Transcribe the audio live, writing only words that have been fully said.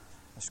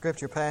The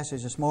scripture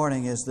passage this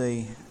morning is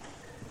the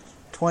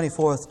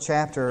 24th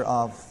chapter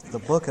of the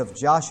book of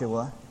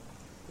Joshua,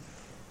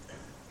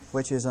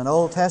 which is an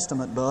Old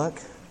Testament book.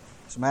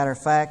 As a matter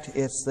of fact,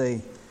 it's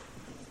the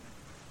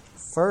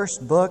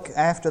first book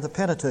after the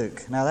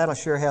Pentateuch. Now that'll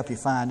sure help you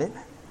find it.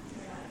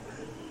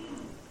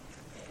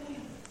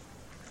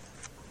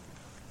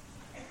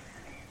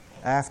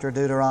 After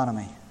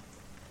Deuteronomy,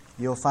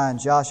 you'll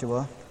find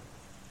Joshua.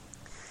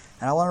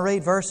 And I want to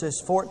read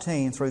verses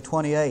 14 through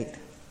 28.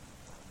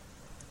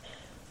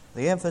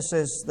 The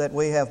emphasis that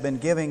we have been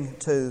giving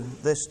to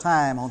this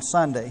time on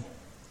Sunday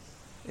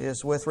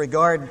is with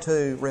regard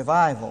to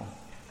revival.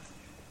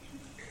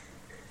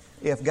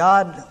 If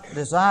God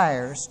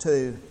desires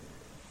to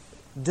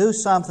do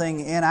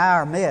something in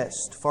our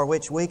midst for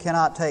which we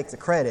cannot take the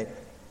credit,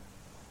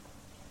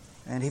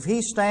 and if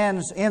He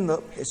standing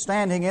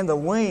in the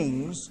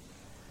wings,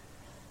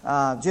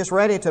 just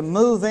ready to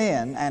move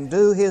in and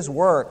do His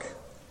work,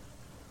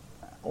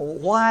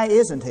 why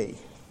isn't He?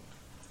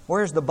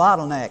 Where's the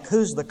bottleneck?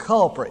 Who's the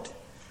culprit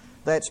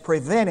that's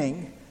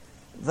preventing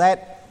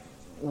that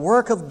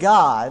work of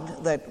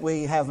God that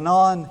we have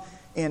known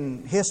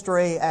in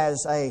history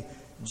as a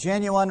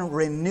genuine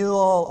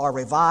renewal or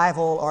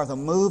revival or the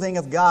moving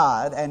of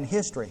God and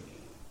history?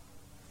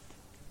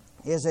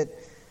 Is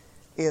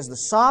the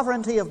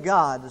sovereignty of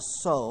God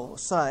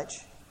such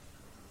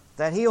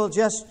that He'll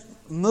just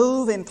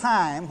move in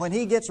time when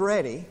He gets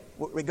ready,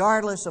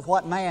 regardless of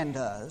what man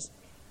does?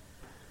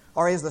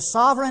 Or is the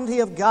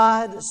sovereignty of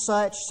God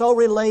so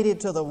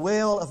related to the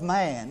will of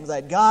man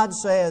that God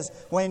says,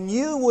 when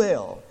you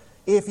will,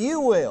 if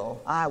you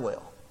will, I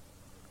will?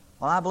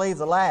 Well, I believe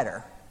the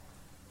latter.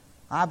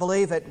 I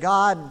believe that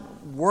God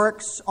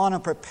works on a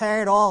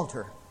prepared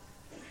altar,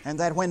 and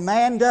that when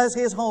man does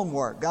his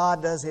homework,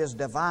 God does His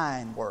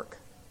divine work.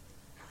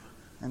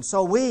 And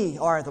so we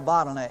are the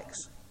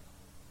bottlenecks.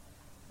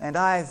 And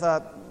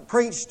I've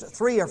preached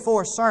 3 or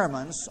 4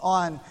 sermons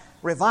on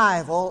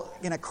revival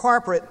in a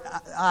corporate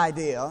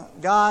idea,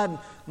 God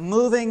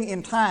moving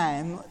in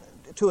time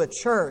to a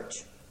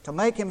church to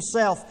make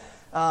Himself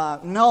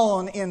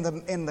known in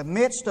the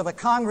midst of a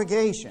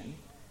congregation,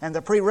 and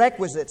the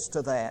prerequisites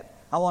to that.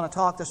 I want to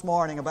talk this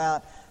morning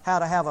about how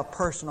to have a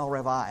personal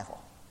revival,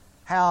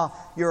 how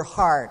your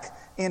heart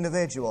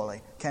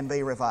individually can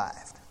be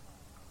revived.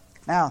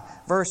 Now,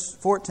 verse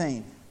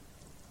 14.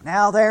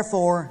 Now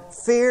therefore,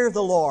 fear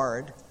the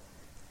Lord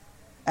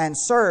and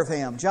serve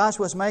Him.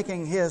 Joshua's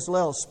making his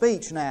little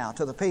speech now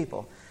to the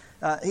people.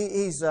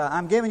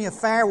 I'm giving you a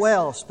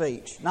farewell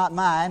speech. Not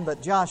mine,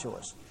 but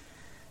Joshua's.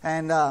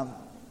 And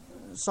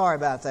sorry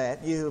about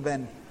that. You've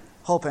been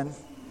hoping.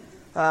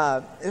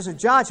 This is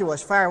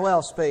Joshua's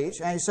farewell speech.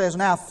 And he says,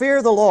 now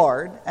fear the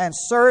Lord and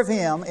serve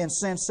Him in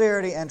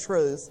sincerity and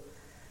truth,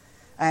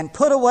 and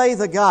put away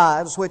the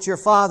gods which your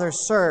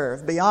fathers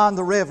served beyond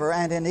the river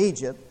and in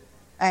Egypt,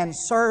 and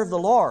serve the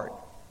Lord.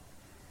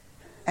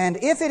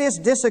 And if it is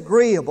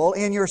disagreeable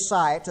in your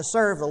sight to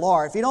serve the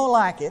Lord, if you don't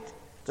like it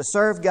to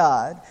serve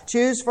God,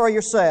 choose for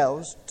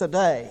yourselves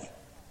today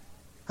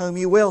whom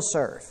you will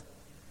serve,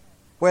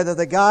 whether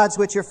the gods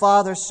which your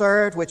fathers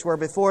served, which were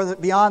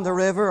beyond the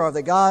river, or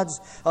the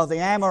gods of the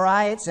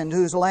Amorites in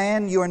whose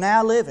land you are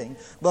now living.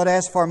 But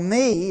as for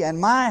me and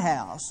my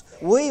house,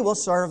 we will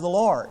serve the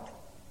Lord.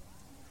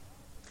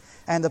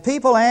 And the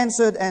people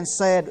answered and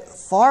said,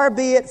 far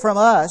be it from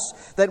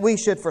us that we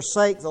should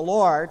forsake the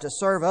Lord to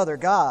serve other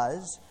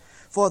gods.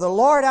 For the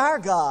Lord our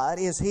God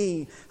is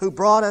He who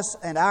brought us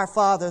and our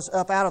fathers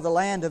up out of the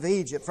land of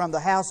Egypt from the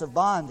house of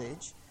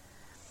bondage,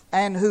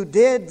 and who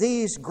did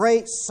these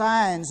great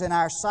signs in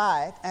our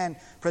sight, and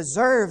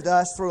preserved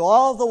us through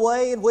all the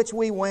way in which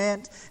we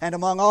went, and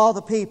among all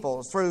the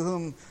peoples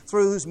through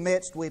whose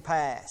midst we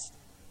passed.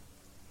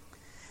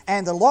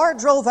 And the Lord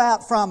drove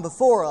out from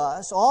before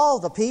us all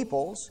the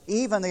peoples,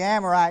 even the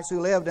Amorites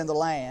who lived in the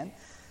land.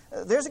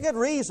 There's a good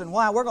reason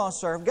why we're going to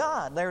serve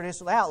God. There it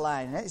is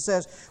outlining it. It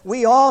says,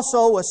 we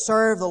also will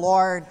serve the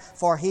Lord,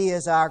 for He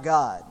is our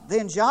God.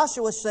 Then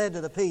Joshua said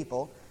to the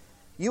people,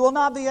 you will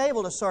not be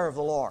able to serve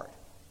the Lord.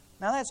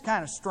 Now that's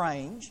kind of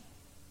strange.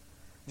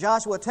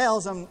 Joshua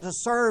tells them to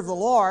serve the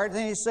Lord.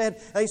 Then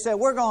they said,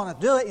 we're going to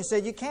do it. He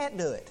said, you can't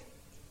do it.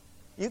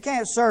 You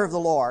can't serve the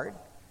Lord.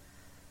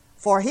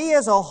 For He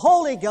is a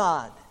holy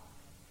God.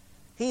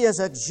 He is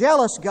a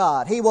jealous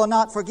God. He will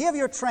not forgive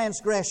your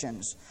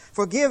transgressions.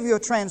 Forgive your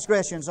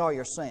transgressions or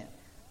your sin.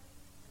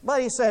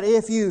 But He said,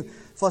 if you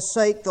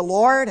forsake the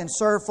Lord and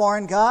serve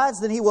foreign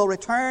gods, then He will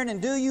return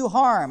and do you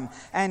harm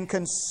and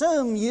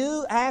consume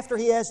you after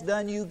He has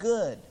done you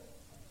good.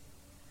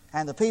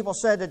 And the people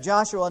said to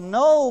Joshua,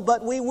 no,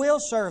 but we will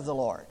serve the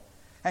Lord.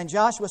 And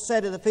Joshua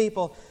said to the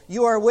people,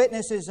 you are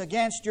witnesses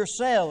against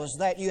yourselves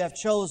that you have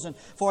chosen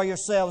for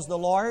yourselves the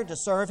Lord to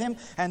serve Him.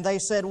 And they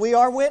said, we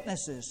are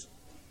witnesses.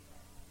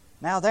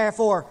 Now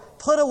therefore,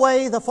 put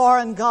away the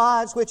foreign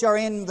gods which are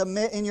in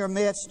your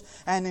midst,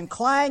 and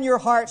incline your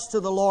hearts to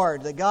the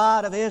Lord, the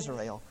God of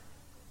Israel.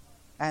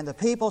 And the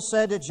people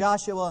said to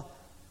Joshua,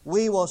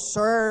 we will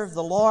serve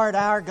the Lord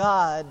our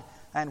God,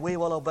 and we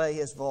will obey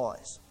His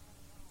voice.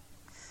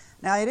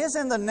 Now, it is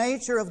in the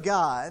nature of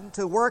God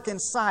to work in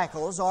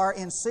cycles or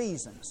in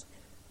seasons.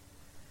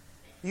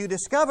 You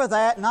discover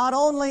that not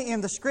only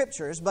in the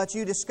Scriptures, but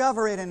you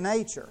discover it in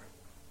nature.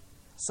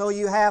 So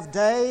you have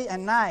day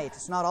and night.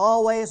 It's not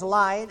always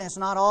light, and it's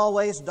not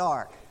always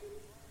dark.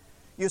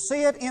 You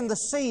see it in the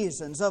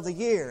seasons of the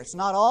year. It's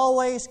not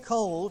always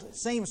cold. It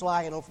seems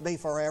like it'll be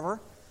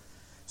forever.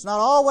 It's not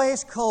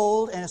always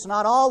cold, and it's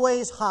not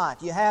always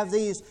hot. You have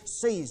these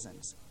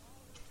seasons.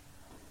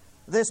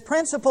 This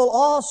principle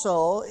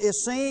also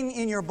is seen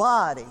in your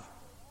body.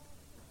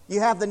 You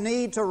have the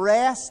need to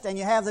rest, and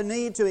you have the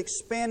need to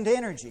expend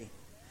energy.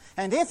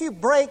 And if you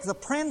break the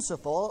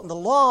principle, the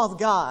law of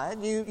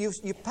God,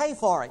 you pay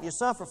for it. You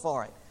suffer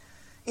for it.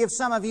 If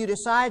some of you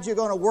decide you're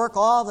going to work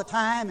all the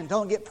time and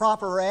don't get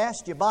proper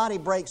rest, your body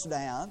breaks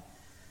down.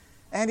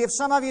 And if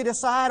some of you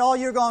decide all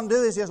you're going to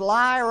do is just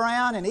lie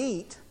around and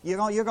eat, you're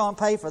going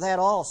to pay for that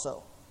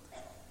also.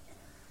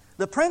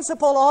 The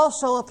principle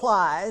also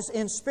applies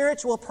in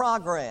spiritual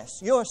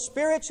progress. Your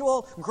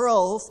spiritual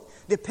growth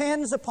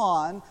depends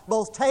upon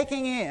both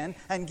taking in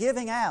and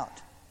giving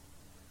out.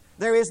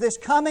 There is this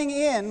coming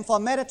in for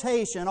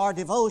meditation or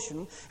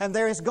devotion, and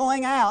there is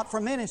going out for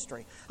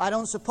ministry. I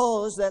don't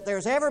suppose that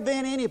there's ever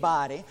been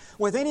anybody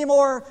with any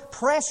more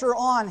pressure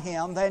on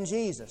him than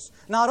Jesus.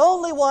 Not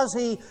only was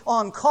he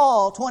on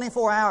call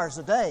 24 hours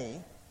a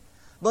day,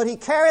 but he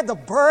carried the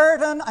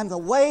burden and the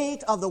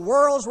weight of the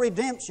world's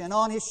redemption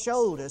on his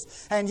shoulders.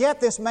 And yet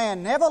this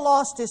man never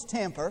lost his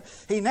temper.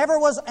 He never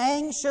was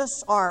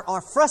anxious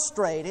or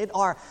frustrated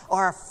or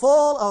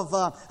full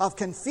of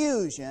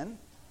confusion.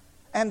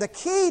 And the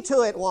key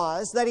to it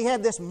was that he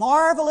had this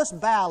marvelous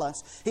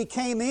balance. He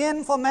came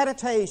in for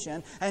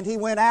meditation and he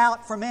went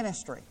out for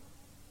ministry.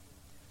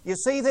 You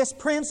see this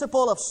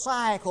principle of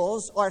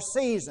cycles or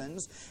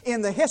seasons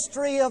in the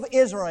history of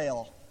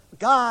Israel,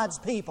 God's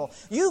people.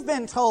 You've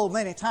been told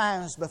many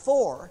times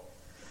before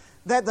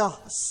that the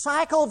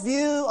cycle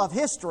view of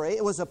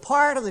history was a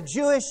part of the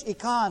Jewish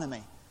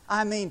economy.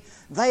 I mean,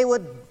 they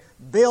would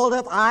build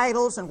up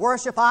idols and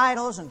worship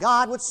idols, and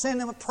God would send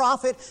them a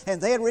prophet,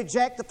 and they'd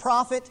reject the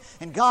prophet,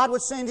 and God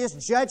would send His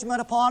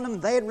judgment upon them,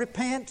 and they'd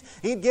repent.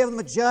 He'd give them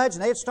a judge,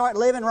 and they'd start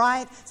living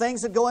right.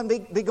 Things would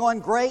be going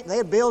great.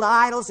 They'd build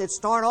idols. It'd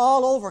start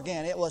all over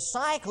again. It was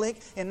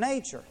cyclic in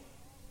nature.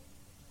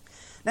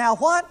 Now,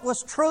 what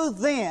was true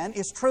then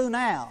is true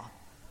now.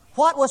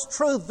 What was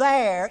true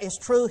there is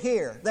true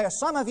here. There are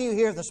some of you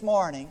here this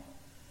morning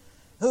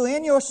who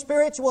in your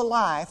spiritual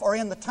life or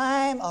in the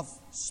time of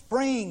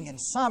spring and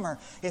summer,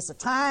 it's a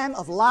time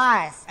of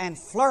life and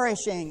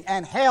flourishing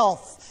and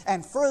health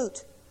and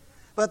fruit.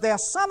 But there are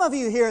some of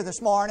you here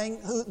this morning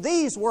who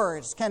these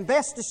words can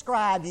best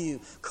describe you: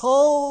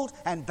 cold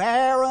and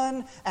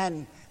barren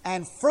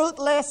and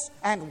fruitless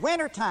and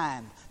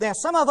wintertime. There are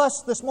some of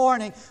us this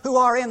morning who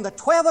are in the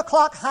 12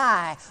 o'clock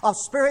high of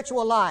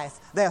spiritual life.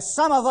 There are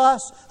some of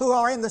us who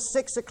are in the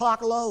 6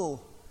 o'clock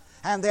low.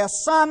 And there are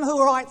some who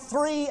are at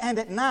 3 and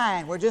at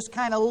 9. We're just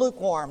kind of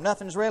lukewarm.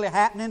 Nothing's really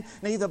happening,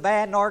 neither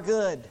bad nor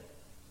good.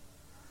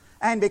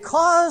 And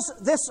because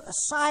this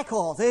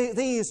cycle,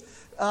 these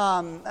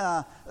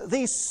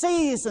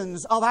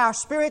seasons of our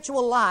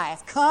spiritual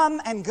life come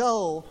and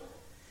go,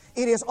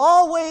 it is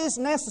always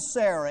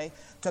necessary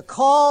to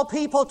call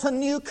people to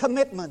new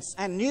commitments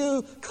and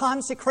new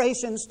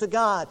consecrations to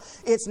God.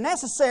 It's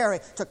necessary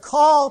to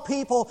call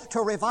people to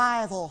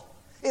revival.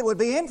 It would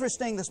be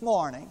interesting this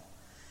morning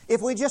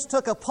if we just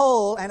took a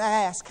poll and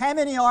asked, how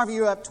many of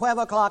you are at 12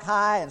 o'clock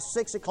high and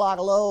 6 o'clock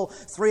low,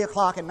 3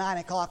 o'clock and 9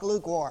 o'clock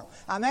lukewarm?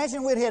 I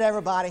imagine we'd hit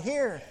everybody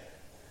here.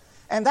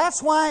 And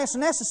that's why it's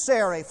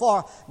necessary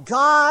for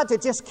God to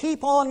just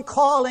keep on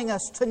calling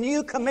us to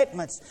new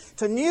commitments,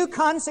 to new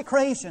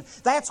consecration.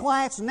 That's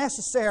why it's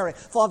necessary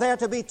for there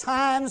to be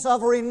times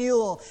of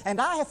renewal. And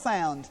I have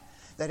found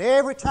that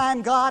every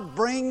time God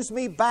brings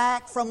me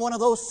back from one of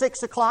those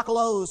 6 o'clock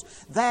lows,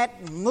 that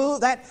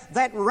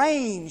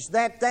range,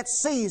 that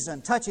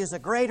season touches a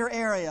greater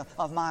area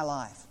of my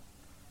life.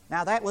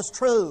 Now that was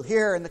true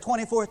here in the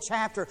 24th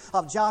chapter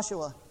of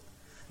Joshua.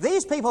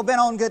 These people have been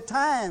on good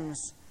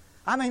times.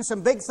 I mean,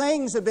 some big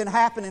things have been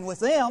happening with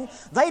them.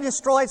 They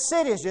destroyed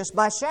cities just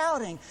by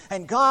shouting.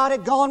 And God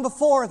had gone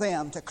before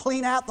them to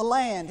clean out the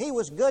land. He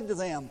was good to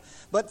them.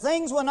 But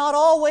things were not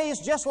always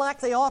just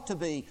like they ought to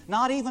be.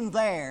 Not even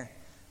there.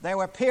 There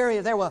were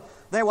periods, there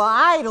were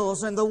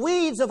idols and the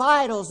weeds of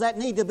idols that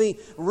need to be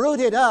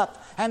rooted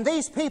up. And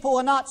these people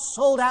were not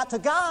sold out to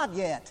God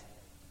yet.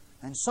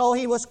 And so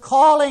He was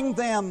calling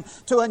them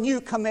to a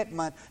new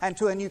commitment and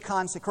to a new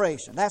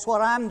consecration. That's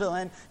what I'm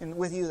doing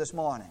with you this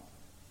morning.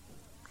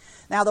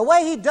 Now, the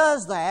way He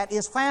does that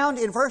is found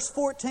in verse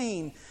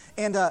 14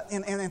 in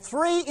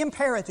 3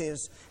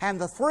 imperatives.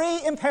 And the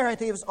 3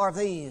 imperatives are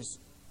these: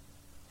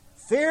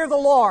 fear the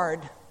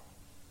Lord,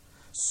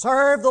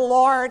 serve the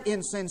Lord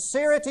in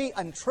sincerity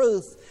and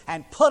truth,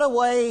 and put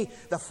away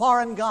the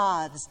foreign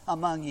gods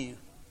among you.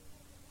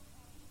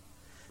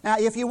 Now,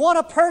 if you want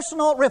a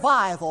personal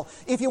revival,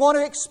 if you want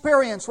to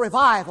experience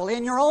revival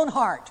in your own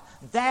heart,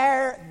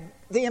 there are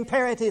the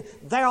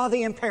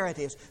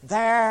imperatives.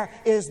 There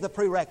is the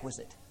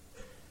prerequisite.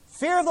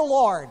 Fear the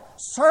Lord,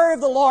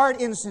 serve the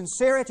Lord in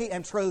sincerity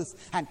and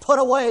truth, and put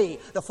away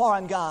the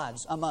foreign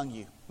gods among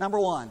you. Number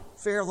one,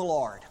 fear the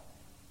Lord.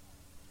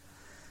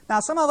 Now,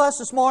 some of us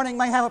this morning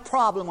may have a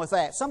problem with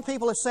that. Some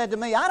people have said to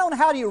me, I don't know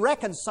how do you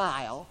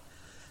reconcile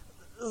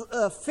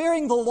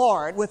fearing the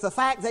Lord with the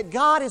fact that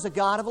God is a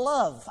God of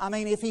love. I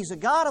mean, if He's a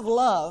God of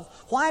love,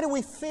 why do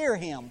we fear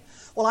Him?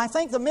 Well, I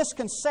think the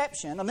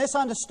misconception, the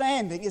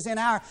misunderstanding is in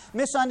our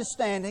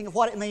misunderstanding of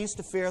what it means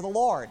to fear the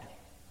Lord.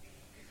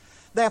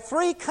 There are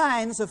three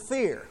kinds of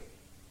fear.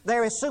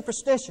 There is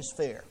superstitious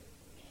fear.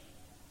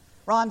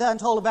 Ron Dunn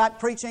told about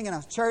preaching in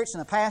a church,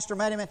 and a pastor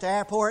met him at the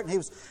airport, and he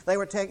was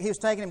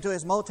taking him to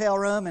his motel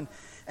room, and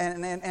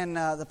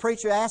the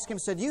preacher asked him,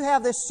 said, "Do you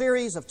have this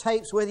series of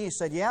tapes with you?" He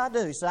said, "Yeah, I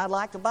do." He said, "I'd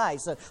like to buy it." He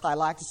said, "I'd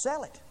like to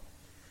sell it."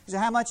 He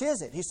said, "How much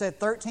is it?" He said,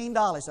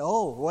 $13. He said,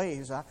 "Oh, wait."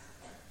 He said,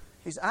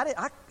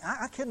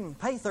 I couldn't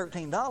pay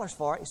 $13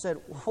 for it. He said,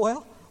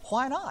 "Well,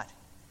 why not?"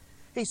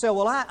 He said,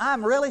 "Well,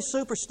 I'm really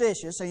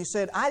superstitious." And he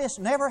said, "I just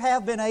never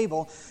have been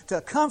able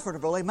to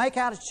comfortably make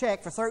out a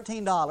check for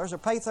 $13 or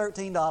pay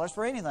 $13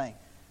 for anything."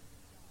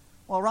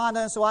 Well, Ron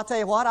Dunn said, "Well, I'll tell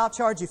you what, I'll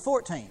charge you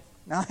 $14.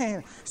 Now, he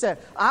said,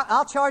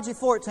 I'll charge you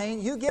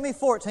 $14. You give me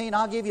 $14,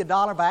 I'll give you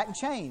 $1 back in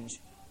change.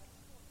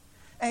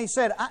 And he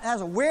said, that's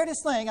the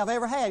weirdest thing I've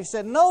ever had. He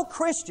said, no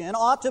Christian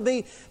ought to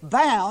be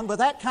bound with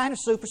that kind of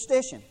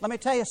superstition. Let me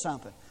tell you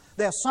something.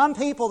 There are some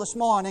people this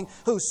morning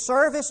whose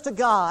service to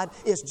God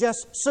is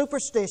just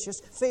superstitious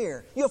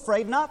fear. You're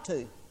afraid not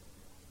to.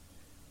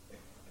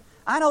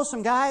 I know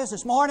some guys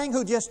this morning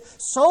who just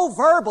so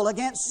verbal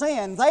against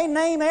sin, they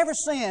name every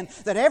sin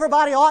that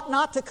everybody ought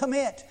not to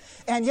commit.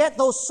 And yet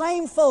those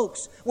same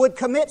folks would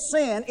commit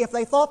sin if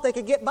they thought they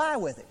could get by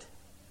with it.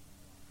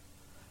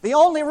 The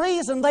only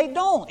reason they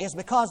don't is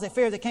because they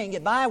fear they can't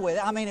get by with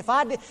it. I mean, if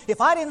I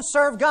didn't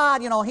serve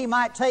God, He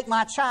might take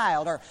my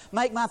child or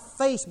make my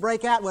face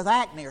break out with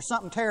acne or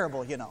something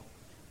terrible,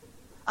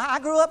 I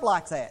grew up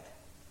like that.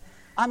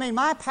 I mean,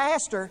 my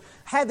pastor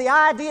had the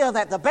idea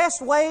that the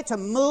best way to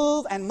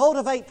move and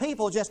motivate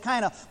people just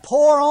kind of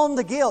pour on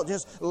the guilt,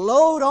 just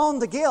load on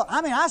the guilt.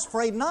 I mean, I was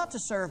afraid not to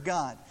serve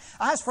God.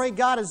 I was afraid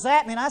God would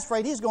zap me, and I was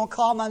afraid He's going to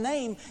call my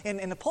name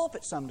in the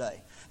pulpit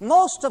someday.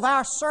 Most of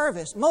the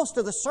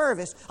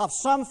service of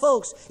some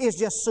folks is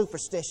just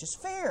superstitious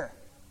fear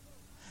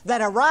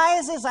that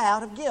arises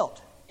out of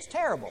guilt. It's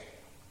terrible.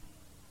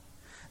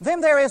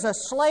 Then there is a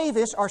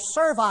slavish or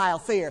servile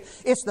fear.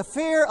 It's the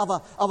fear of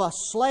a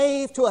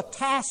slave to a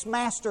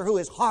taskmaster who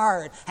is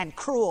hard and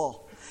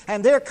cruel.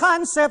 And their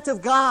concept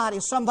of God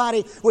is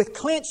somebody with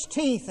clenched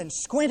teeth and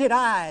squinted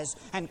eyes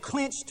and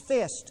clenched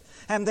fists.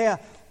 And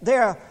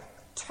they're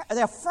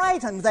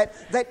frightened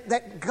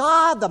that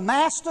God, the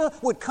Master,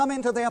 would come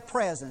into their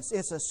presence.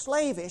 It's a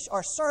slavish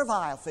or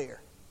servile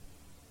fear.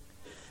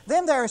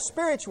 Then there is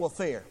spiritual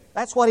fear.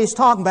 That's what he's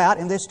talking about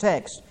in this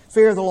text.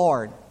 Fear of the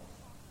Lord.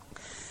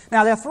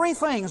 Now, there are three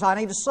things I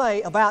need to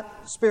say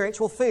about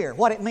spiritual fear,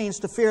 what it means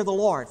to fear the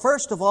Lord.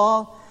 First of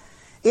all,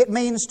 it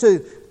means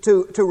to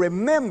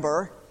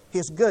remember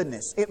His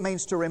goodness. It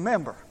means to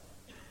remember.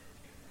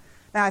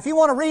 Now, if you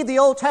want to read the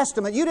Old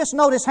Testament, you just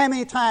notice how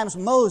many times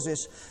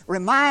Moses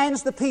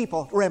reminds the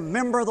people,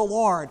 remember the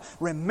Lord,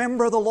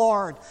 remember the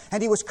Lord.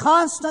 And he was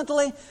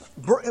constantly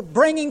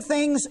bringing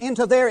things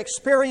into their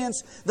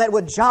experience that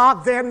would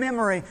jog their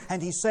memory.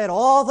 And he said,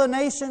 all the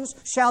nations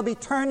shall be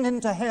turned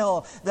into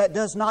hell that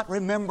does not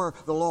remember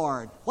the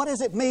Lord. What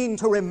does it mean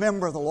to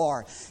remember the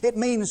Lord? It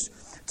means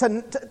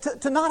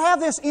to not have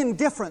this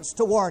indifference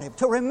toward Him,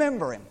 to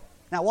remember Him.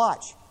 Now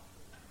watch.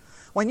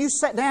 When you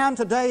sit down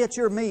today at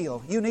your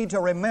meal, you need to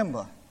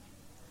remember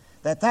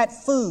that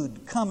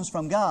food comes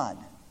from God.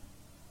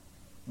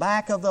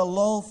 Back of the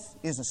loaf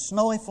is a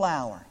snowy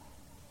flour,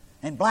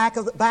 and back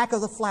of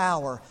the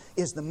flour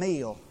is the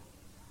meal.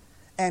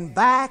 And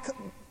back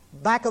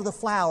of the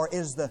flour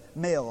is the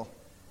mill.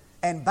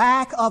 And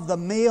back of the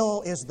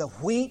mill is the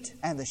wheat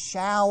and the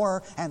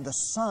shower and the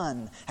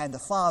sun and the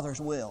Father's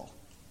will.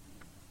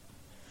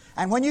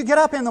 And when you get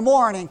up in the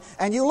morning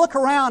and you look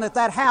around at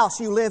that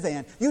house you live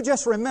in, you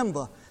just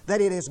remember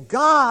that it is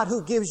God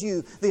who gives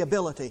you the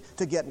ability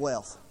to get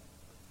wealth.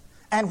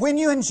 And when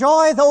you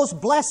enjoy those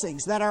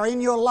blessings that are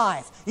in your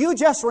life, you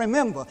just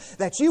remember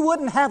that you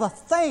wouldn't have a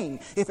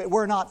thing if it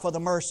were not for the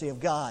mercy of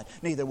God.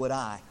 Neither would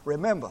I.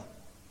 Remember.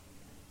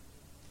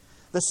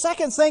 The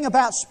second thing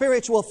about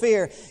spiritual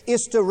fear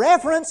is to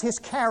reverence His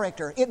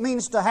character. It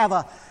means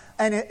to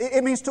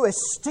it means to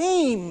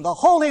esteem the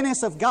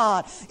holiness of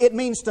God. It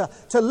means to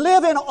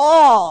live in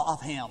awe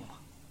of Him.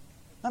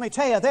 Let me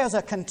tell you, there's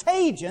a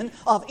contagion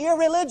of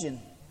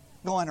irreligion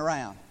going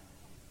around,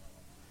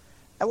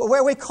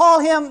 where we call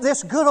Him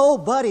this good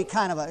old buddy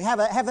kind of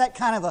have that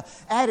kind of a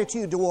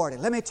attitude toward it.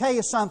 Let me tell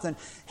you something.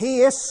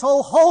 He is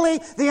so holy,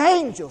 the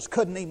angels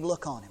couldn't even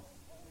look on Him.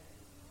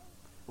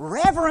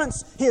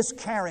 Reverence His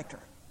character.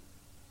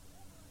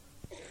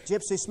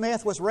 Gypsy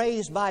Smith was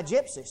raised by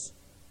gypsies.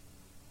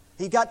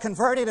 He got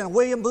converted in a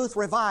William Booth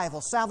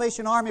revival,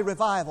 Salvation Army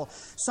revival.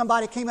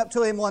 Somebody came up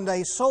to him one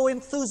day, so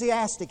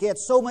enthusiastic, he had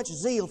so much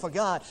zeal for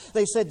God.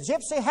 They said,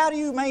 "Gypsy, how do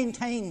you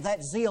maintain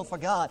that zeal for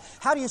God?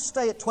 How do you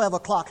stay at 12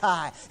 o'clock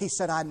high?" He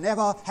said, "I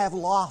never have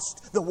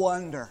lost the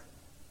wonder."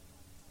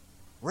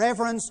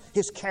 Reverence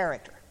His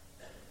character.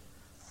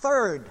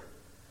 Third,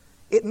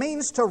 it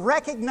means to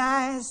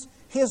recognize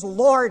His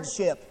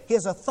lordship,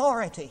 His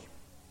authority.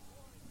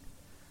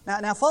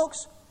 Now,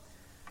 folks,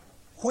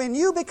 when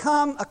you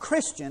become a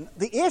Christian,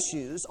 the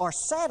issues are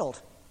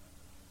settled.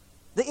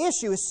 The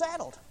issue is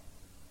settled.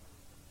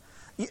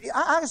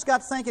 I just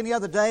got thinking the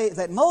other day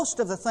that most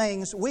of the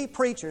things we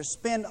preachers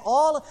spend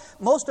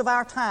most of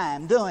our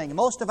time doing,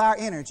 most of our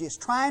energy, is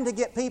trying to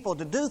get people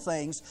to do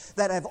things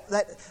that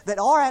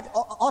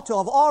ought to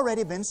have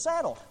already been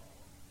settled.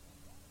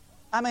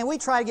 I mean, we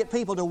try to get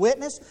people to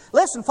witness.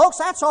 Listen, folks,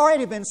 that's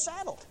already been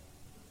settled.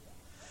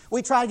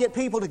 We try to get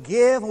people to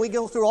give, and we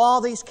go through all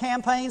these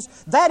campaigns.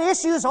 That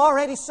issue is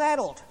already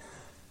settled.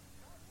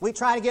 We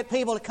try to get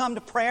people to come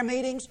to prayer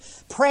meetings.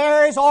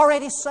 Prayer is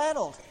already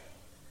settled.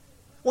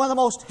 One of the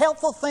most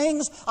helpful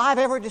things I've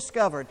ever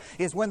discovered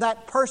is when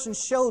that person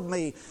showed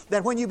me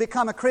that when you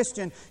become a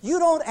Christian, you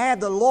don't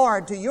add the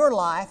Lord to your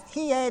life,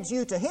 He adds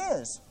you to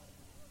His.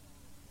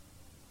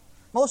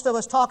 Most of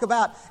us talk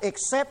about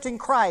accepting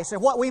Christ,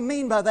 and what we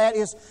mean by that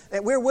is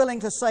that we're willing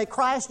to say,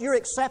 "Christ, you're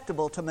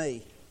acceptable to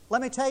me."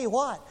 Let me tell you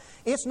what,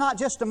 it's not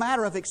just a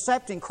matter of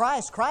accepting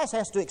Christ. Christ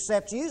has to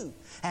accept you.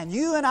 And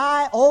you and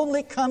I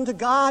only come to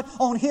God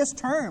on His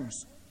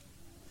terms.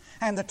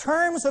 And the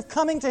terms of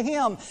coming to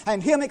Him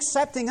and Him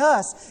accepting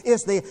us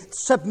is the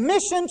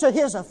submission to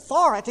His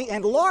authority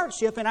and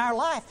lordship in our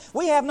life.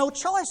 We have no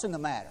choice in the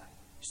matter,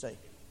 you see.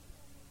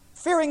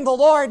 Fearing the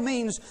Lord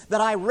means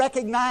that I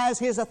recognize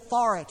His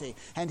authority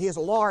and His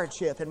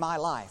lordship in my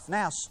life.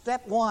 Now,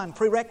 step one,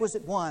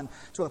 prerequisite one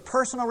to a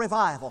personal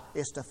revival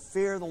is to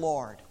fear the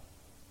Lord.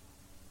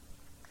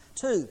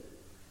 2,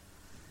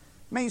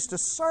 means to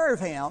serve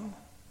Him.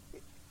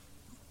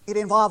 It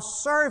involves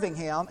serving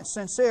Him in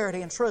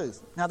sincerity and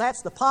truth. Now,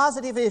 that's the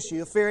positive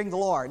issue of fearing the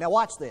Lord. Now,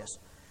 watch this.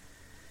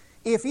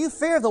 If you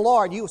fear the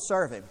Lord, you will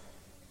serve Him.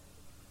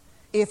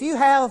 If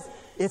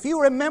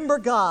you remember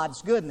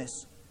God's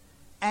goodness,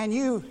 and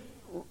you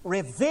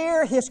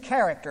revere His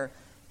character,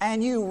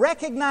 and you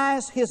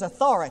recognize His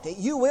authority,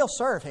 you will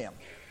serve Him.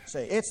 See,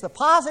 it's the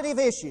positive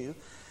issue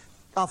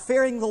of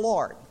fearing the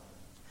Lord.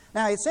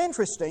 Now, it's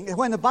interesting,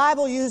 when the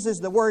Bible uses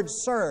the word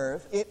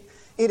serve, it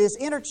is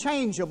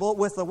interchangeable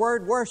with the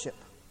word worship.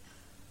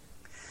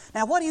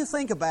 Now, what do you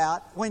think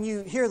about when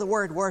you hear the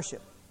word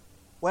worship?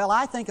 Well,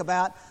 I think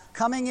about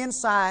coming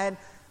inside,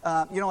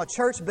 a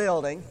church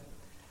building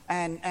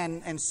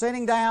and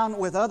sitting down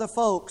with other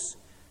folks,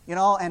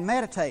 and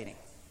meditating.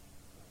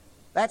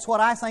 That's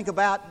what I think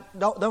about,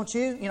 don't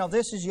you?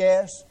 This is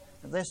yes,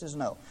 this is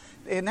no.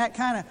 Isn't that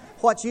kind of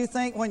what you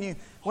think when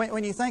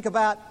you think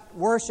about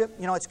worship?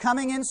 It's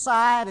coming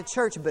inside a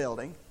church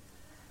building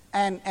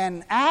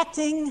and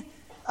acting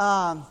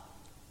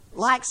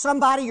like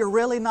somebody you're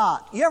really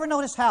not. You ever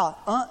notice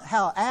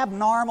how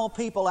abnormal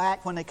people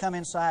act when they come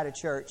inside a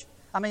church?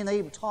 I mean, they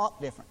even talk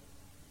different.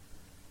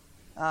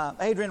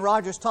 Adrian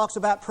Rogers talks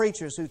about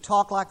preachers who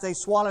talk like they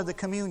swallowed the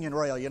communion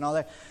rail.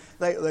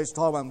 They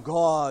talk about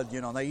God.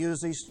 They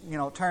use these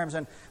terms,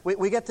 and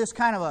we get this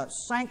kind of a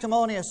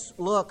sanctimonious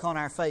look on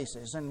our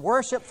faces. And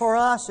worship for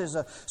us is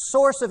a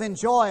source of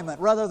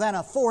enjoyment rather than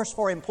a force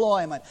for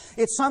employment.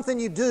 It's something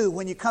you do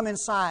when you come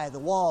inside the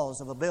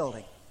walls of a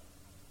building.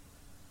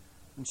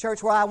 In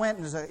church where I went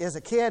as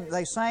a kid,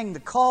 they sang the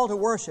call to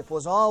worship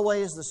was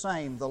always the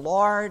same. The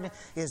Lord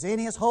is in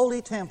His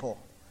holy temple.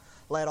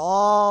 Let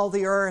all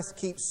the earth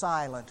keep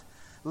silent.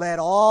 Let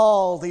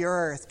all the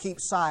earth keep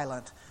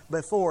silent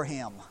before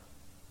Him.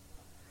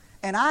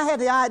 And I had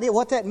the idea,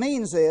 what that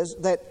means is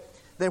that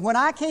when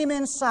I came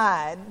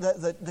inside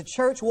the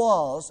church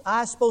walls,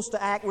 I was supposed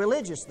to act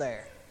religious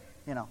there.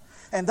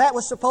 And that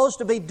was supposed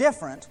to be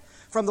different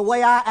from the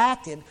way I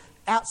acted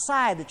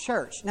outside the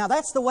church. Now,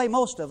 that's the way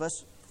most of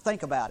us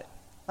think about it.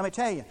 Let me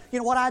tell you. You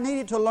know what I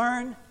needed to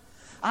learn?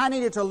 I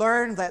needed to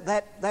learn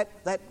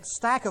that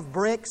stack of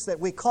bricks that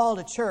we call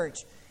a church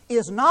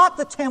is not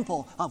the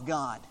temple of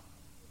God.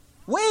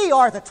 We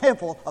are the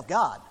temple of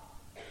God.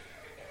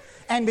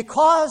 And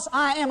because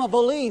I am a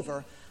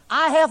believer,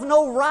 I have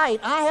no right,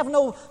 I have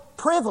no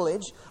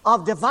privilege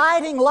of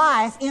dividing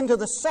life into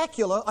the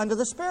secular and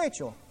the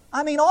spiritual.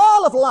 I mean,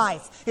 all of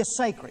life is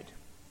sacred.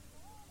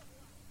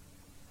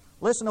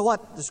 Listen to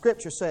what the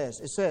Scripture says.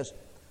 It says,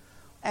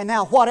 "And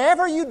now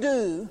whatever you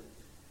do,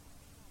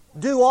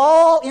 do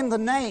all in the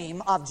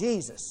name of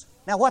Jesus."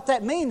 Now what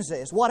that means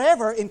is,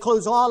 whatever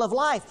includes all of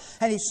life.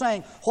 And He's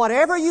saying,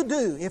 whatever you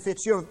do, if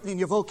it's in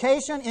your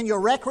vocation, in your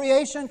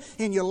recreation,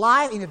 in your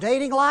life, in your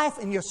dating life,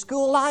 in your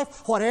school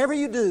life, whatever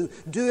you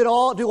do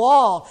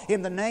all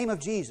in the name of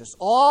Jesus.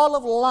 All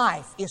of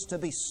life is to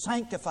be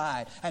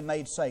sanctified and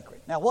made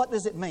sacred. Now what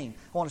does it mean?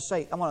 I want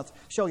to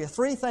show you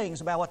 3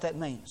 things about what that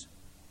means.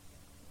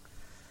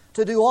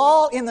 To do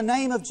all in the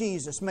name of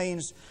Jesus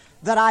means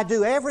that I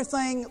do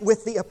everything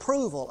with the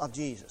approval of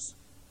Jesus.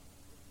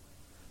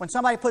 When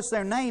somebody puts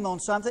their name on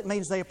something, it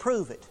means they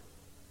approve it.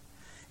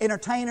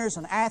 Entertainers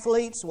and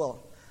athletes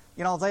will,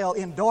 they'll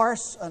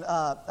endorse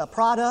a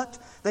product.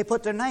 They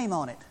put their name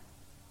on it.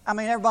 I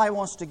mean, everybody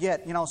wants to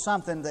get,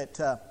 something that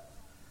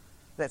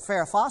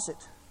Farrah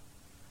Fawcett,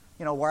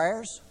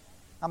 wears.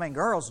 I mean,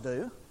 girls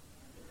do.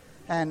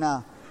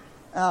 And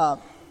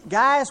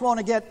guys want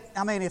to get,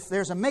 if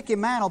there's a Mickey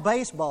Mantle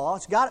baseball,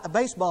 it's got a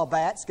baseball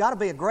bat, it's got to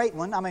be a great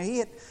one. I mean, he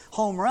hit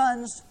home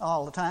runs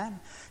all the time.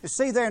 You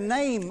see their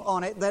name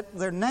on it,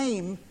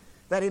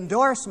 that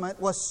endorsement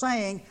was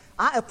saying,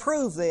 I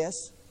approve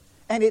this,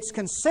 and it's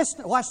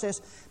consistent. Watch this.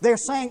 They're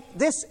saying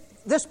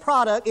this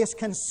product is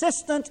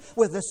consistent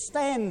with the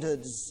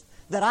standards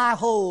that I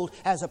hold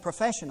as a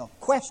professional.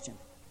 Question: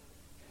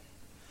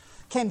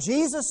 can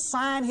Jesus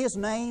sign His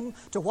name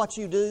to what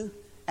you do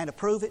and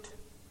approve it?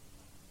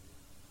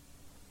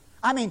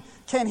 I mean,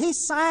 can He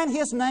sign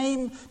His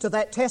name to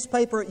that test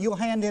paper you'll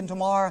hand in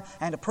tomorrow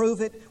and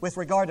approve it with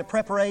regard to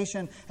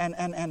preparation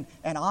and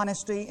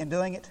honesty in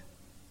doing it?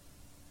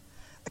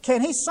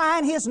 Can He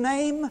sign His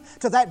name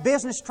to that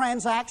business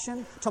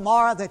transaction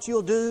tomorrow that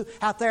you'll do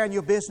out there in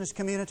your business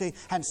community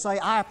and say,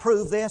 I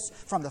approve this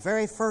from the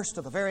very first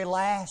to the very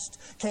last?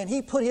 Can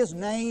He put His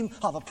name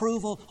of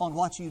approval on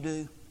what you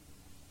do?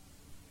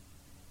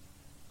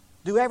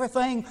 Do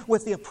everything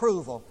with the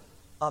approval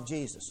of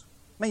Jesus.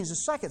 Means the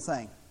second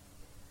thing.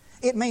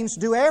 It means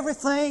do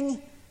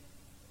everything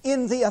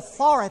in the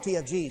authority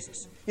of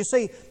Jesus. You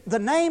see, the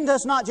name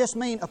does not just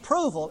mean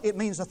approval, it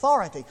means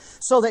authority.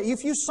 So that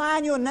if you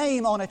sign your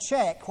name on a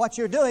check, what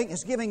you're doing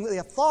is giving the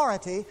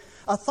authority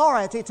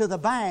to the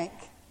bank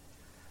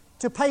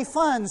to pay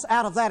funds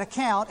out of that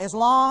account as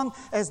long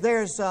as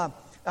there's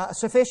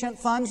sufficient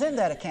funds in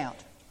that account.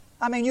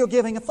 I mean, you're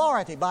giving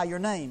authority by your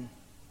name.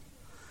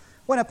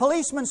 When a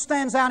policeman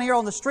stands out here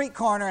on the street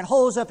corner and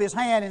holds up his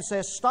hand and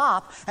says,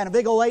 stop, and a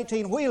big old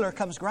 18-wheeler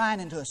comes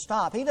grinding to a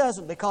stop, he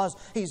doesn't because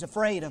he's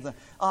afraid of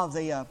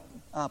the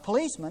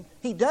policeman.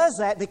 He does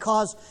that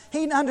because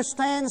he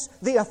understands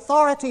the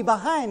authority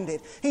behind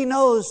it. He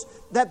knows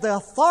that the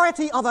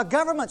authority of a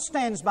government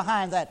stands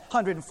behind that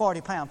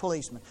 140-pound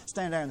policeman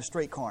standing there in the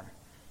street corner.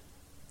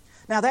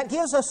 Now that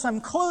gives us some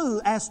clue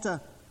as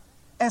to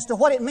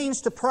what it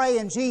means to pray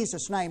in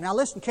Jesus' name. Now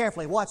listen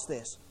carefully, watch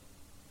this.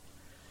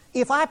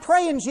 If I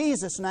pray in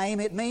Jesus' name,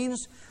 it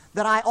means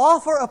that I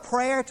offer a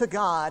prayer to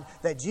God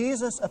that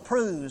Jesus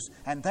approves,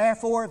 and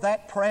therefore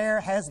that prayer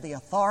has the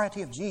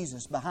authority of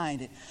Jesus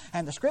behind it.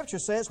 And the Scripture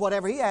says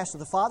whatever He asks of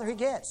the Father, He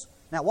gets.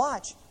 Now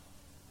watch.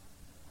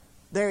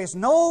 There is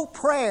no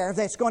prayer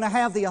that's going to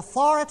have the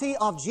authority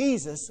of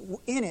Jesus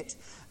in it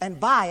and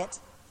by it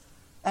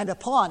and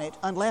upon it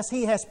unless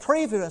He has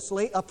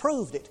previously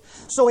approved it.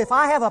 So if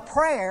I have a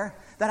prayer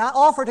that I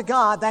offer to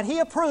God that He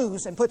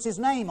approves and puts His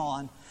name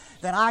on,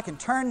 then I can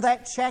turn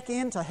that check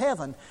into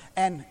heaven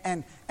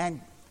and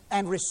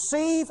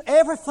receive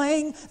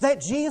everything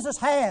that Jesus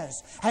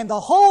has. And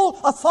the whole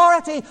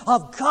authority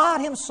of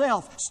God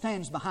Himself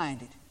stands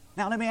behind it.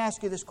 Now let me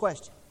ask you this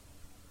question.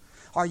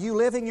 Are you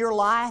living your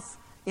life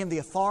in the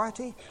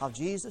authority of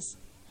Jesus?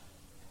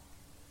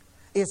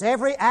 Is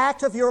every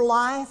act of your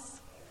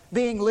life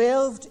being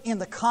lived in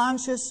the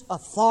conscious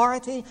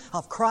authority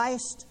of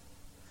Christ?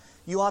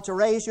 You ought to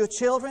raise your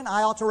children.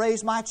 I ought to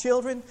raise my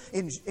children.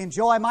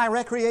 Enjoy my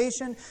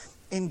recreation.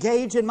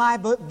 Engage in my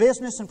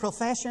business and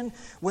profession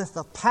with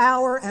the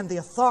power and the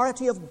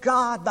authority of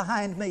God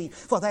behind me,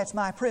 for that's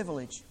my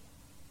privilege.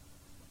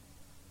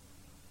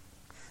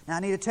 Now I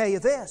need to tell you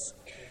this.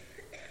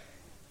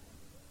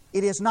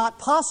 It is not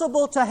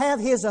possible to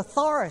have His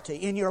authority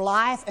in your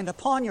life and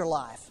upon your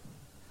life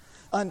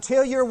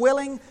until you're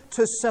willing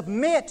to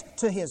submit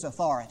to His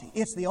authority.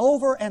 It's the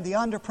over and the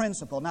under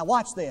principle. Now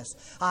watch this.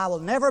 I will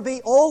never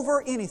be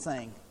over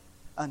anything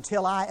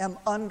until I am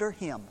under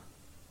Him.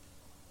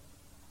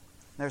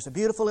 There's a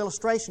beautiful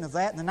illustration of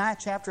that in the 9th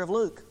chapter of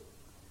Luke.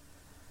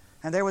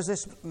 And there was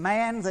this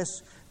man,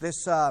 this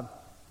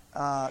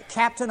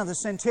captain of the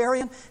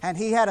centurion, and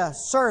he had a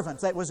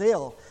servant that was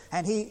ill.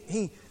 And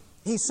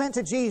he sent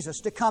to Jesus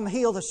to come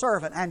heal the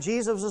servant, and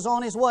Jesus was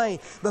on His way.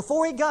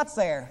 Before He got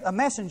there, a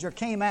messenger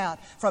came out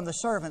from the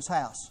servant's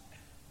house,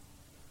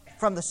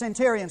 from the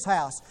centurion's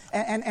house.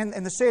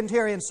 And the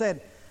centurion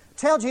said,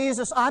 tell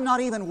Jesus I'm not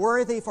even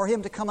worthy for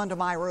Him to come under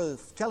my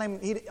roof. Tell Him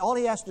all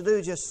He has to do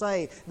is just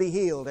say, be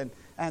healed,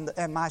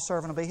 and my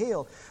servant will be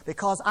healed.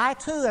 Because I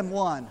too am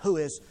one who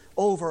is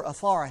over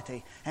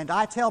authority. And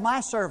I tell my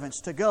servants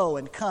to go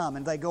and come,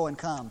 and they go and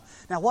come.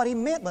 Now what he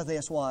meant by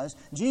this was,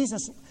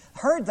 Jesus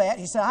heard that.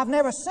 He said, I've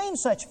never seen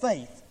such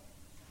faith.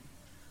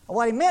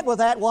 What he meant with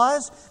that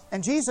was,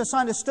 and Jesus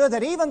understood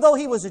that even though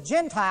He was a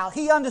Gentile,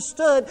 He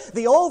understood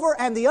the over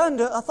and the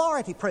under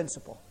authority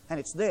principle. And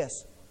it's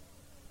this.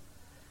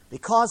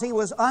 Because he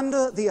was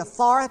under the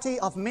authority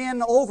of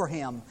men over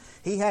him,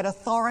 he had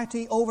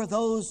authority over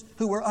those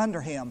who were under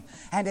him.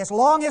 And as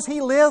long as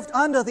he lived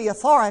under the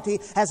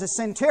authority as a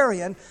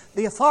centurion,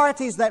 the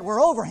authorities that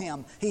were over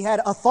him, he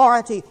had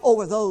authority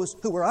over those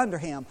who were under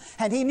him.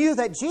 And he knew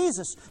that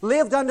Jesus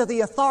lived under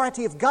the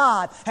authority of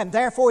God, and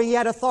therefore he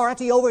had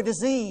authority over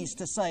disease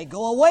to say,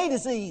 "Go away,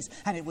 disease,"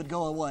 and it would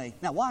go away.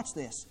 Now watch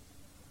this.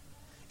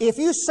 If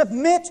you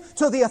submit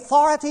to the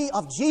authority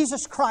of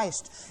Jesus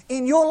Christ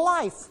in your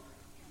life,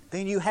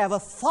 then you have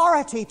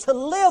authority to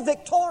live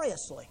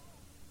victoriously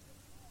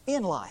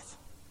in life.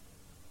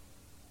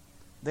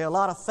 There are a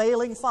lot of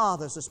failing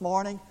fathers this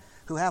morning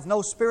who have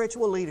no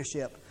spiritual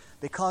leadership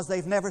because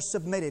they've never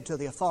submitted to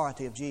the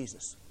authority of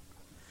Jesus.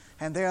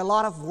 And there are a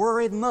lot of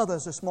worried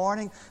mothers this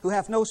morning who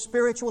have no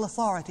spiritual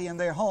authority in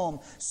their home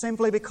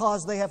simply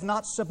because they have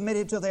not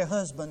submitted to their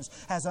husbands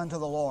as unto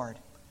the Lord.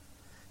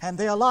 And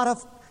there are a lot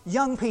of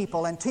young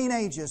people and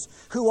teenagers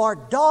who are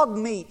dog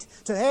meat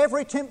to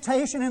every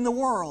temptation in the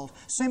world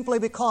simply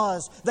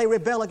because they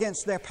rebel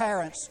against their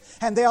parents.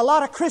 And there are a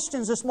lot of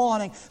Christians this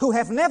morning who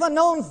have never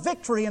known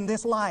victory in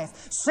this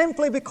life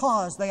simply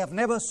because they have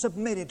never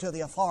submitted to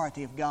the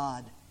authority of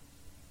God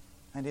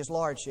and His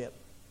Lordship.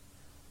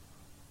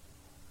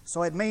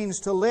 So it means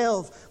to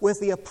live with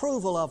the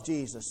approval of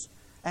Jesus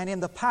and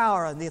in the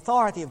power and the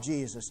authority of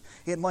Jesus.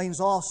 It means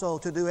also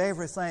to do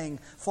everything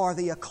for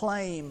the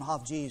acclaim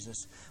of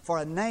Jesus. For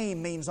a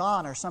name means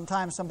honor.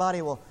 Sometimes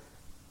somebody will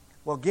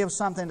give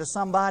something to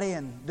somebody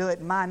and do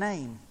it in my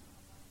name.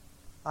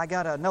 I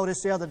got a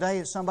notice the other day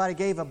that somebody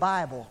gave a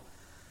Bible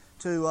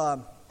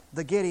to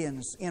the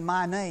Gideons in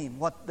my name.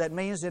 What that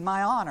means, in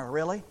my honor,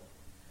 really.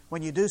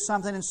 When you do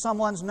something in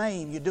someone's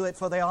name, you do it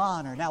for their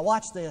honor. Now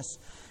watch this.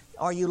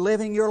 Are you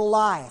living your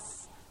life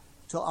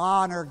to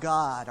honor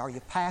God? Are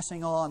you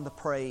passing on the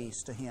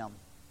praise to Him?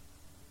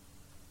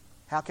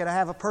 How can I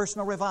have a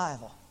personal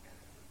revival?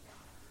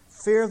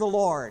 Fear the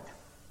Lord.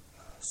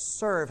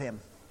 Serve Him.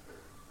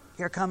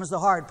 Here comes the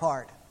hard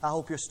part. I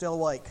hope you're still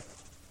awake.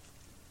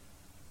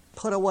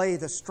 Put away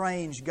the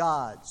strange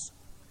gods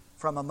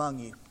from among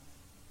you.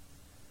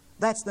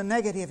 That's the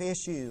negative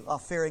issue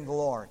of fearing the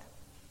Lord.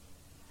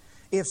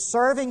 If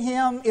serving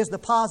Him is the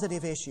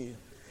positive issue,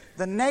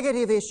 the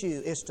negative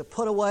issue is to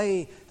put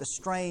away the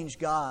strange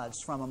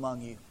gods from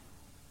among you.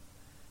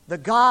 The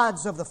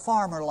gods of the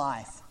farmer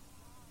life.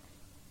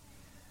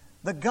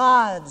 The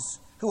gods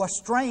who are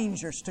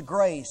strangers to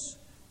grace.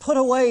 Put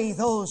away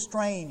those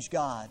strange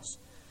gods.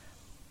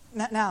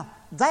 Now,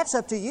 that's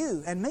up to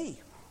you and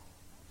me.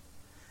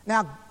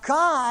 Now,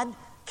 God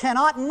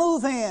cannot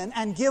move in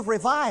and give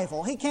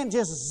revival. He can't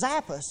just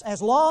zap us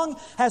as long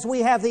as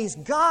we have these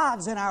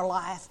gods in our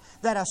life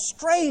that are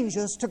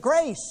strangers to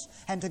grace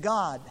and to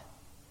God.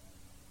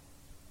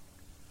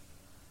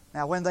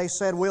 Now, when they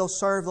said, "We'll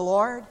serve the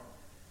Lord,"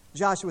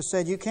 Joshua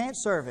said, "You can't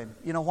serve Him."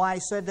 You know why he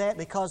said that?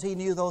 Because he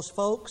knew those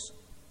folks.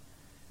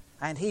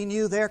 And he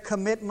knew their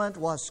commitment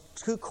was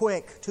too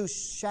quick, too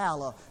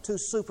shallow, too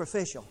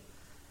superficial.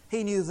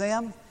 He knew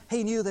them.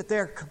 He knew that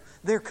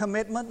their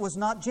commitment was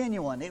not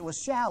genuine. It was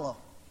shallow.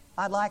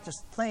 I'd like to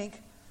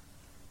think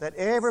that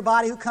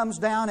everybody who comes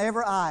down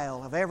every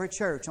aisle of every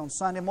church on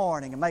Sunday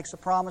morning and makes a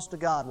promise to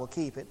God will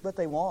keep it, but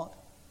they won't.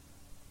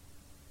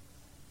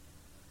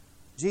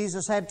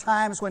 Jesus had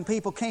times when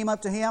people came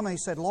up to Him and He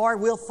said,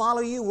 "Lord, we'll follow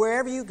You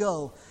wherever You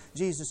go."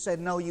 Jesus said,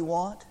 "No, you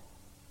won't."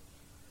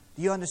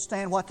 Do you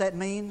understand what that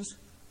means?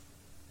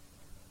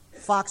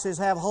 Foxes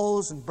have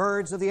holes and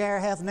birds of the air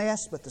have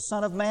nests, but the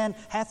Son of Man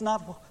hath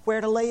not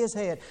where to lay His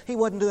head. He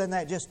wasn't doing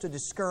that just to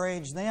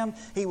discourage them.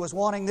 He was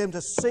wanting them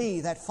to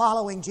see that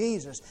following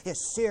Jesus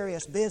is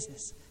serious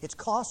business. It's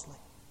costly.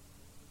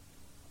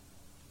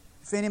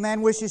 "If any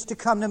man wishes to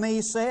come to me,"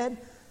 He said,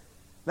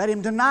 "let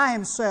him deny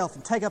himself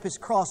and take up his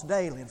cross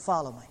daily and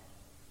follow me.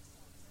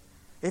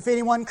 If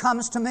anyone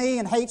comes to me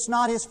and hates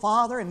not his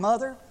father and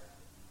mother,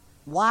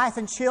 wife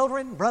and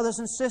children, brothers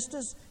and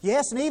sisters,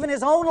 yes, and even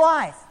his own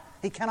life,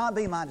 he cannot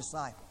be my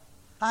disciple."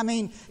 I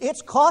mean,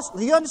 it's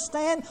costly. Do you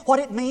understand what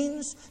it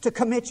means to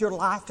commit your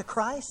life to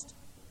Christ?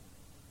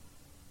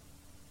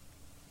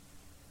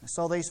 And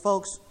so these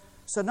folks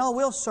said, "No,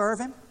 we'll serve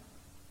Him."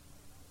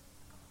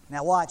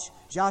 Now watch.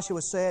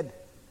 Joshua said,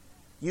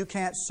 "You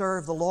can't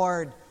serve the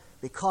Lord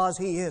because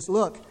He is,"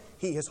 look,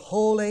 He is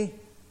holy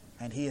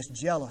and He is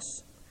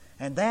jealous.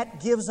 And that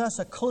gives us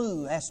a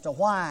clue as to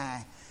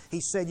why He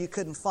said you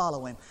couldn't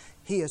follow Him.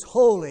 He is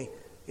holy.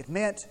 It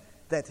meant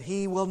that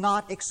He will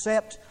not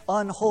accept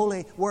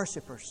unholy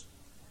worshipers.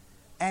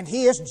 And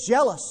He is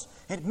jealous.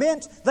 It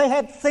meant they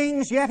had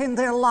things yet in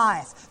their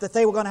life that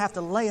they were going to have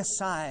to lay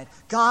aside.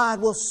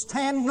 God will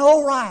stand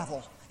no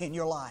rival in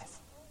your life.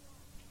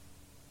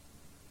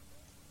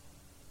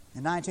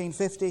 In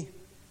 1950,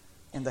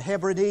 in the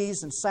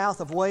Hebrides and south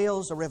of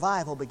Wales, a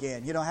revival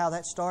began. You know how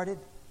that started?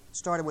 It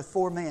started with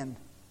 4 men.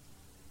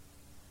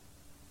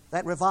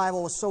 That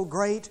revival was so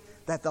great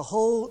that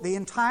the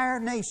entire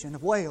nation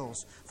of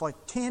Wales for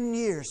 10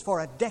 years, for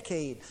a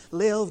decade,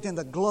 lived in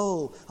the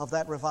glow of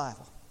that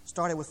revival. It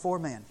started with 4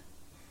 men.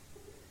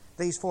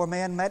 These 4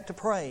 men met to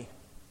pray.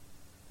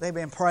 They've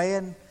been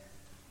praying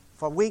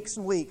for weeks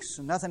and weeks,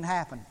 and nothing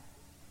happened.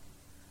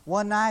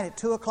 One night at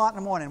 2 o'clock in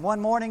the morning, one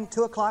morning,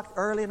 2 o'clock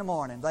early in the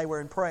morning, they were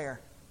in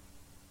prayer.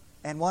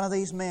 And one of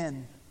these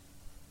men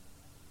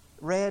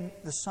read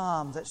the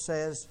psalm that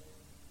says,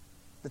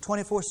 the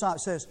 24th Psalm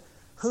says,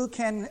 "Who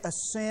can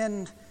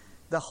ascend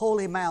the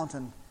holy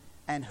mountain,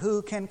 and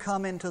who can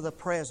come into the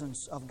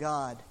presence of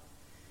God?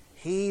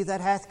 He that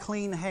hath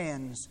clean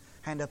hands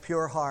and a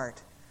pure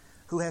heart,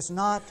 who has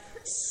not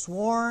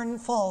sworn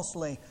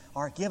falsely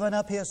or given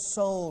up his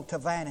soul to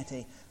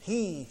vanity,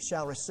 he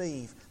shall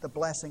receive the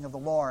blessing of the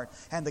Lord."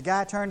 And the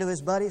guy turned to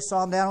his buddy,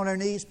 saw him down on their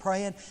knees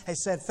praying. He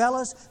said,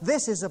 "Fellas,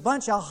 this is a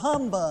bunch of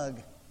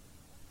humbug."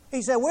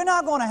 He said, "We're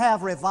not going to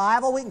have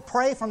revival. We can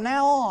pray from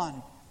now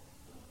on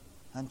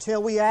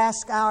until we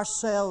ask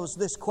ourselves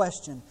this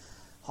question: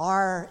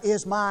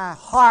 is my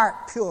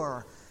heart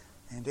pure,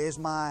 and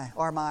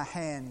are my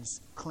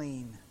hands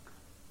clean?"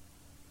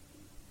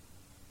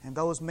 And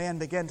those men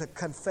began to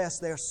confess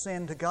their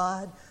sin to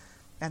God,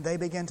 and they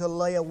began to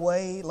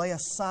lay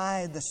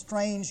aside the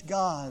strange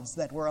gods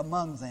that were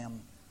among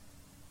them.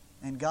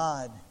 And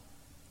God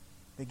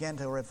began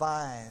to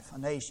revive a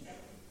nation.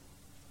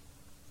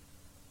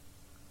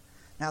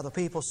 Now the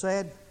people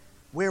said,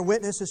 "We're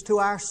witnesses to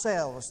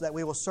ourselves that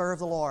we will serve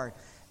the Lord."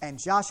 And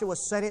Joshua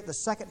said it the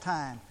second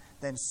time,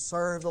 "Then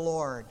serve the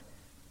Lord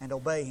and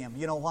obey Him."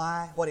 You know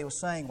why? What he was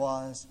saying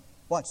was,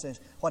 watch this,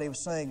 what he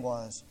was saying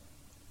was,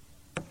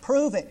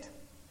 prove it.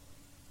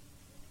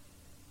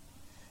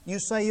 You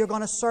say you're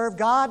going to serve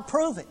God,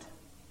 prove it.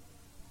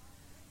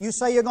 You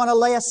say you're going to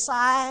lay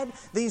aside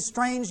these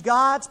strange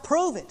gods,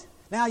 prove it.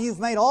 Now you've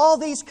made all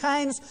these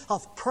kinds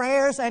of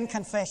prayers and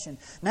confession.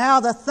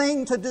 Now the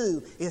thing to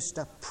do is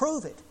to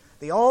prove it.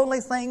 The only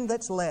thing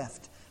that's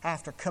left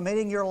after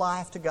committing your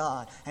life to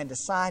God and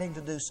deciding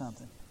to do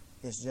something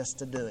is just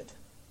to do it.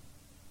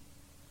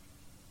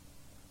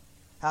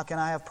 How can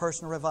I have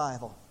personal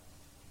revival?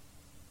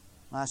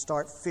 When I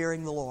start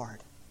fearing the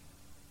Lord.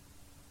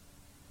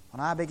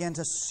 When I begin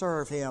to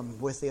serve Him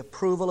with the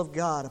approval of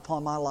God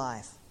upon my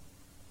life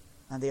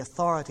and the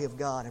authority of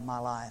God in my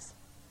life.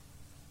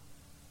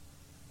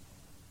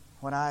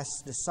 When I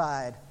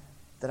decide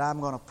that I'm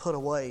going to put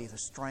away the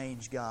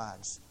strange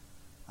gods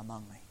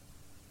among me.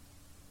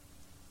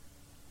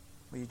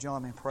 Will you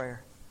join me in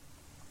prayer?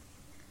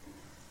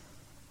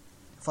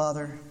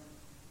 Father,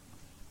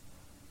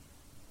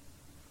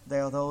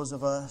 there are those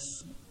of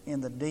us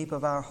in the deep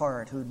of our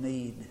heart who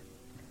need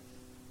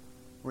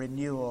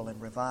renewal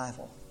and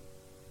revival.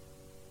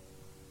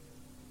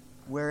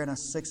 We're in a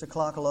 6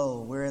 o'clock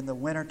low. We're in the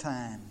winter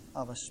time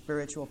of a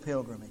spiritual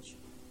pilgrimage.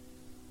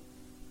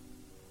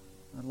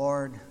 And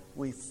Lord,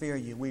 we fear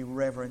You. We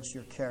reverence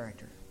Your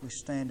character. We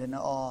stand in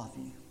awe of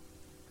You.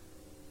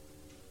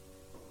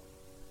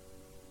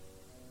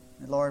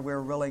 And Lord,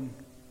 we're willing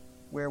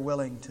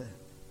to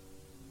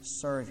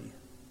serve You.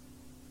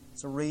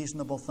 It's a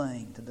reasonable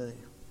thing to do.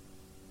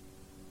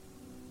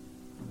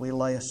 We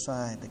lay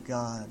aside the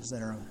gods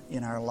that are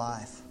in our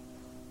life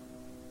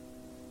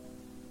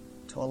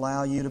to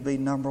allow You to be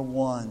number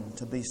one,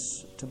 to be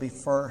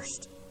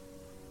first,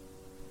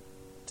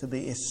 to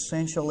be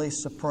essentially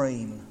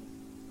supreme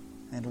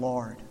and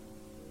Lord.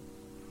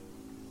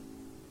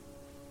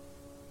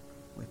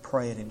 We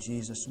pray it in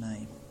Jesus'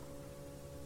 name.